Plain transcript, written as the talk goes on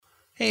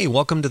Hey,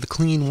 welcome to the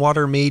Clean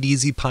Water Made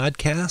Easy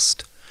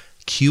podcast,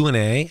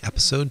 Q&A,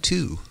 episode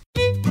 2.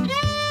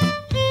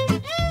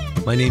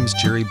 My name's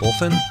Jerry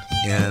Bulfin,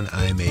 and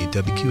I'm a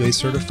WQA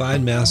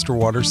certified master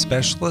water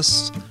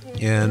specialist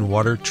and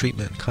water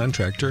treatment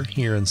contractor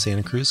here in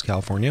Santa Cruz,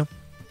 California.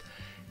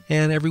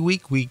 And every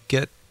week we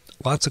get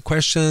lots of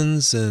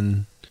questions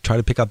and try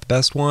to pick out the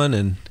best one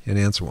and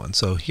answer one.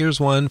 So here's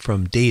one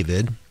from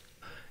David.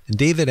 And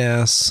David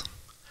asks,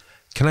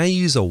 can I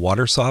use a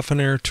water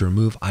softener to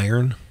remove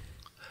iron?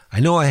 I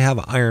know I have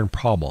an iron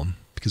problem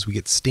because we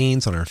get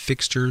stains on our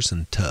fixtures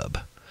and tub.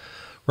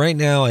 Right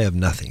now I have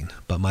nothing,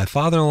 but my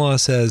father-in-law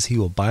says he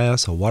will buy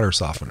us a water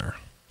softener.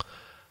 I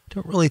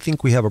don't really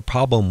think we have a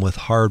problem with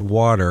hard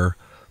water,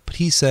 but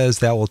he says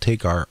that will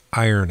take our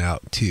iron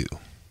out too.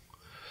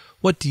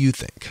 What do you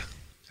think?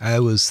 I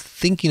was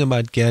thinking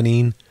about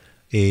getting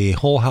a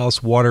whole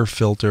house water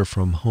filter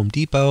from Home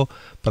Depot,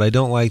 but I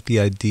don't like the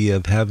idea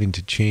of having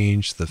to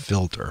change the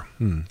filter.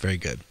 Very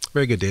good.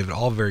 Very good, David.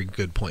 All very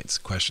good points,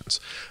 questions.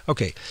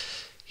 Okay,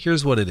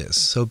 here's what it is.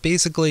 So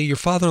basically, your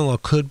father-in-law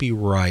could be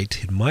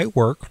right. It might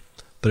work,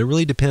 but it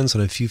really depends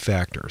on a few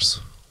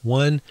factors.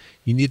 One,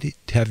 you need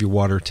to have your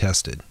water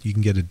tested. You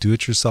can get a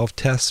do-it-yourself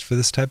test for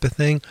this type of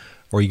thing,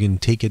 or you can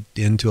take it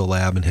into a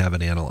lab and have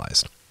it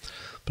analyzed.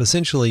 But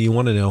essentially, you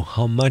want to know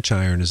how much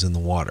iron is in the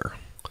water.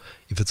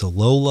 If it's a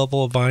low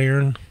level of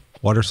iron,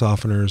 water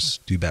softeners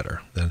do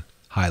better than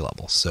high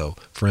levels. So,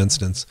 for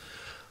instance,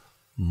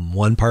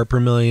 1 part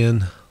per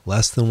million,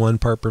 less than 1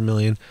 part per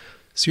million.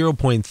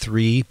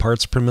 0.3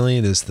 parts per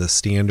million is the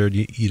standard.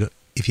 If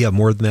you have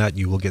more than that,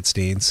 you will get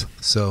stains.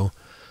 So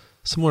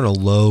somewhere in a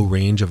low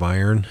range of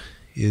iron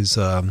is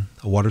a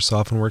water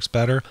softener works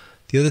better.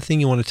 The other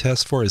thing you want to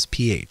test for is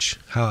pH,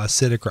 how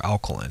acidic or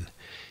alkaline.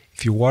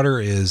 If your water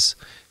has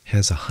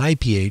a high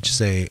pH,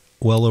 say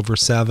well over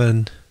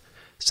 7,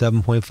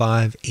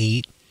 7.5,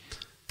 8,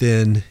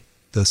 then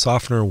the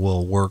softener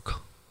won't work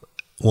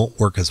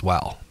as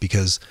well,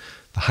 because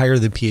the higher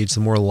the pH, the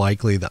more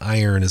likely the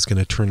iron is going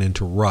to turn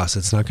into rust.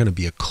 It's not going to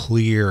be a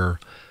clear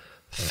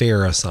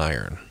ferrous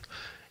iron.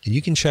 And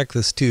you can check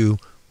this too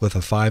with a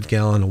white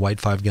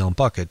 5-gallon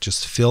bucket.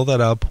 Just fill that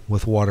up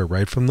with water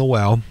right from the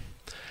well.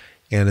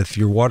 And if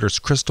your water is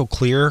crystal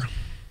clear,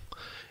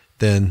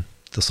 then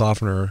the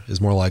softener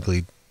is more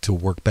likely to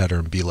work better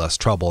and be less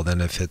trouble than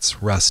if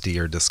it's rusty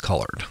or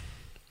discolored.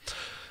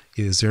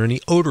 Is there any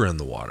odor in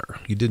the water?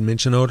 You did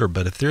mention odor,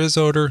 but if there is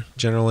odor,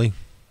 generally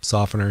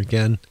softener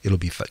again, it'll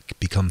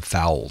become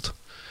fouled.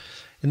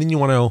 And then you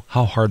want to know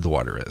how hard the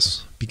water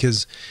is,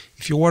 because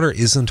if your water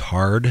isn't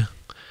hard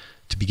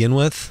to begin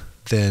with,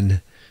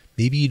 then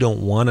maybe you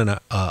don't want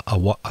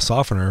a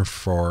softener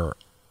for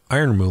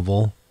iron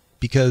removal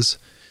because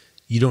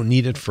you don't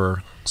need it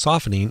for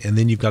softening, and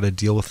then you've got to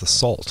deal with the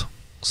salt.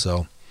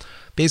 So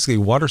basically,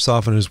 water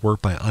softeners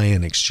work by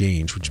ion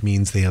exchange, which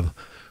means they have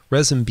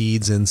resin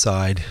beads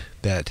inside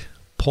that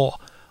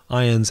pull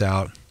ions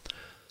out,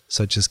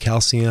 such as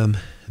calcium,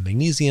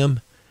 magnesium,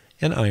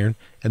 and iron,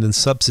 and then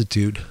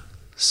substitute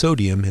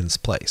sodium in its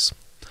place.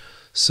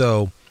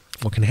 So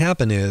what can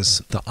happen is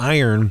the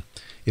iron,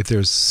 if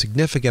there's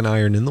significant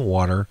iron in the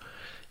water,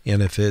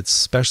 and if it's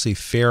especially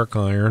ferric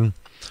iron,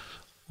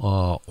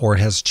 or it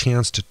has a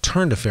chance to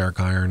turn to ferric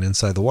iron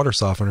inside the water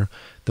softener,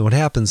 then what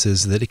happens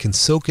is that it can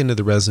soak into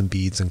the resin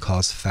beads and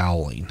cause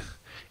fouling.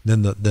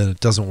 Then it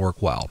doesn't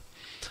work well.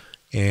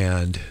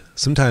 And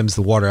sometimes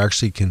the water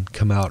actually can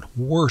come out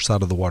worse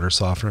out of the water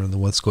softener than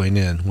what's going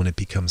in when it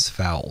becomes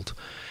fouled.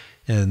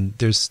 And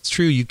it's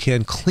true, you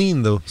can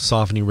clean the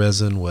softening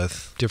resin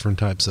with different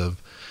types of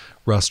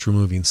rust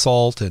removing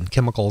salt and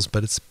chemicals,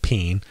 but it's a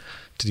pain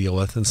to deal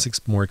with and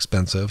it's more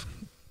expensive.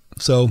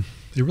 So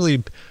it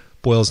really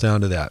boils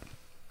down to that.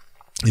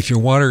 If your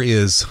water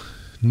is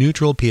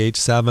neutral, pH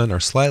 7 or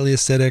slightly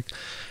acidic,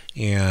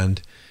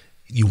 and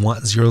you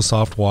want zero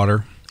soft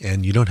water,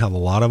 and you don't have a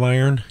lot of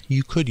iron,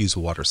 you could use a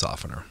water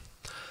softener.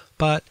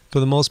 But for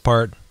the most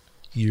part,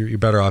 you're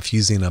better off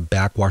using a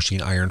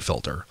backwashing iron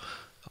filter.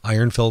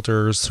 Iron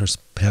filters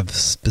have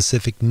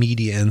specific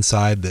media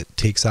inside that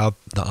takes out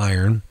the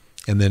iron,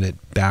 and then it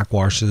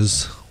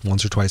backwashes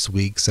once or twice a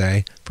week,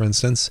 say, for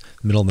instance,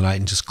 middle of the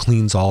night, and just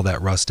cleans all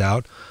that rust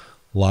out.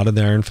 A lot of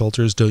the iron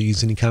filters don't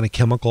use any kind of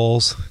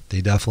chemicals.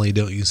 They definitely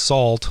don't use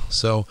salt,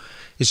 so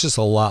it's just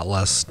a lot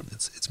less.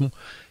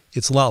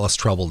 It's a lot less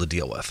trouble to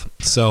deal with.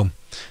 So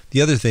the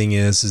other thing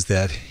is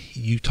that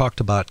you talked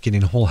about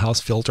getting a whole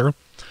house filter.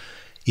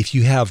 If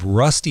you have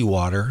rusty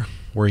water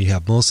where you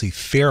have mostly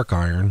ferric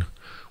iron,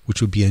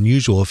 which would be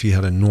unusual if you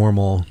had a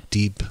normal,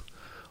 deep,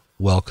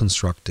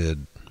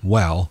 well-constructed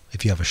well.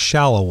 If you have a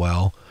shallow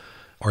well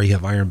or you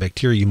have iron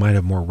bacteria, you might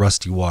have more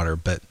rusty water.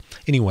 But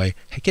anyway,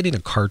 getting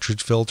a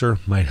cartridge filter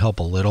might help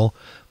a little.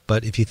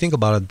 But if you think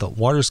about it, the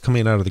water's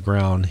coming out of the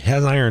ground,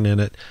 has iron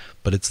in it,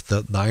 but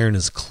the iron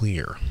is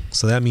clear.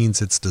 So that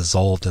means it's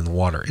dissolved in the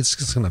water. It's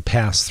just going to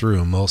pass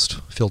through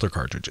most filter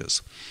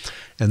cartridges.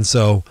 And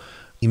so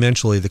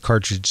eventually the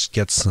cartridge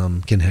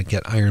can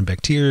get iron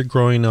bacteria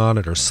growing on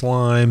it or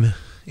slime.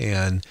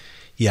 And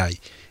yeah,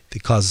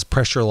 It causes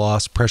pressure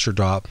loss, pressure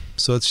drop.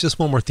 So it's just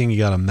one more thing you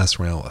got to mess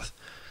around with.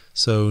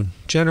 So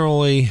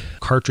generally,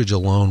 cartridge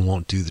alone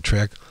won't do the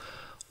trick.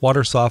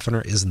 Water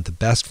softener isn't the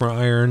best for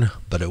iron,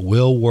 but it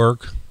will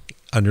work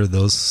under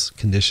those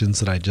conditions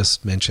that I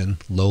just mentioned.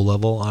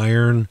 Low-level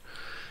iron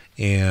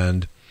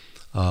and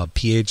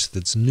pH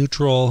that's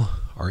neutral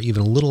or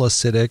even a little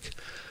acidic.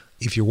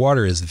 If your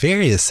water is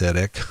very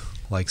acidic,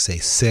 like say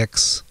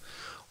 6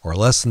 or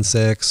less than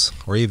 6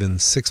 or even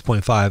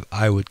 6.5,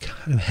 I would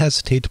kind of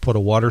hesitate to put a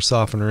water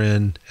softener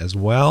in as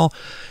well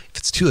if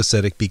it's too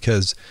acidic,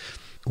 because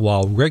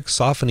while rig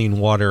softening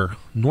water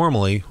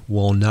normally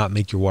will not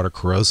make your water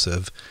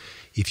corrosive,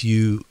 if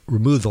you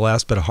remove the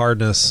last bit of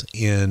hardness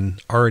in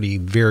already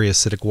very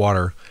acidic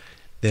water,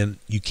 then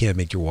you can't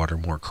make your water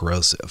more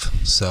corrosive.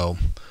 So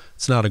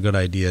it's not a good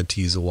idea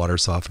to use a water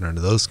softener under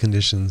those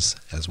conditions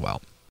as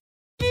well.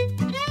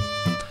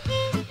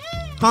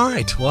 All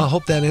right, well, I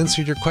hope that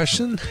answered your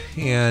question.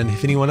 And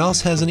if anyone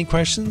else has any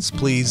questions,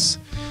 please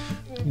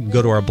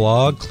go to our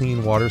blog,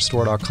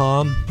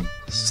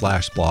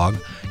 cleanwaterstore.com/blog,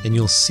 and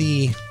you'll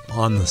see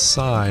on the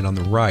side, on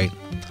the right,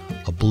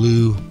 a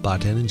blue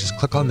button, and just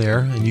click on there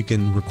and you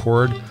can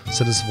record,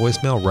 send us a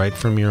voicemail right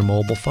from your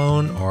mobile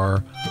phone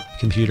or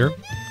computer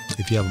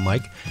if you have a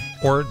mic,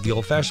 or the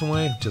old-fashioned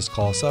way, just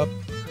call us up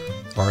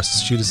or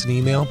shoot us an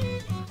email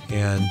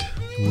and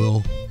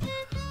we'll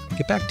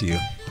get back to you.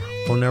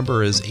 Phone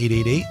number is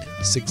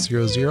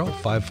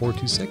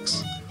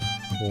 888-600-5426,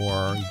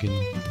 or you can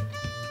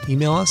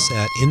email us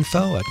at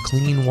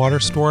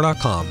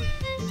info@cleanwaterstore.com.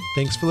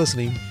 Thanks for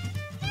listening.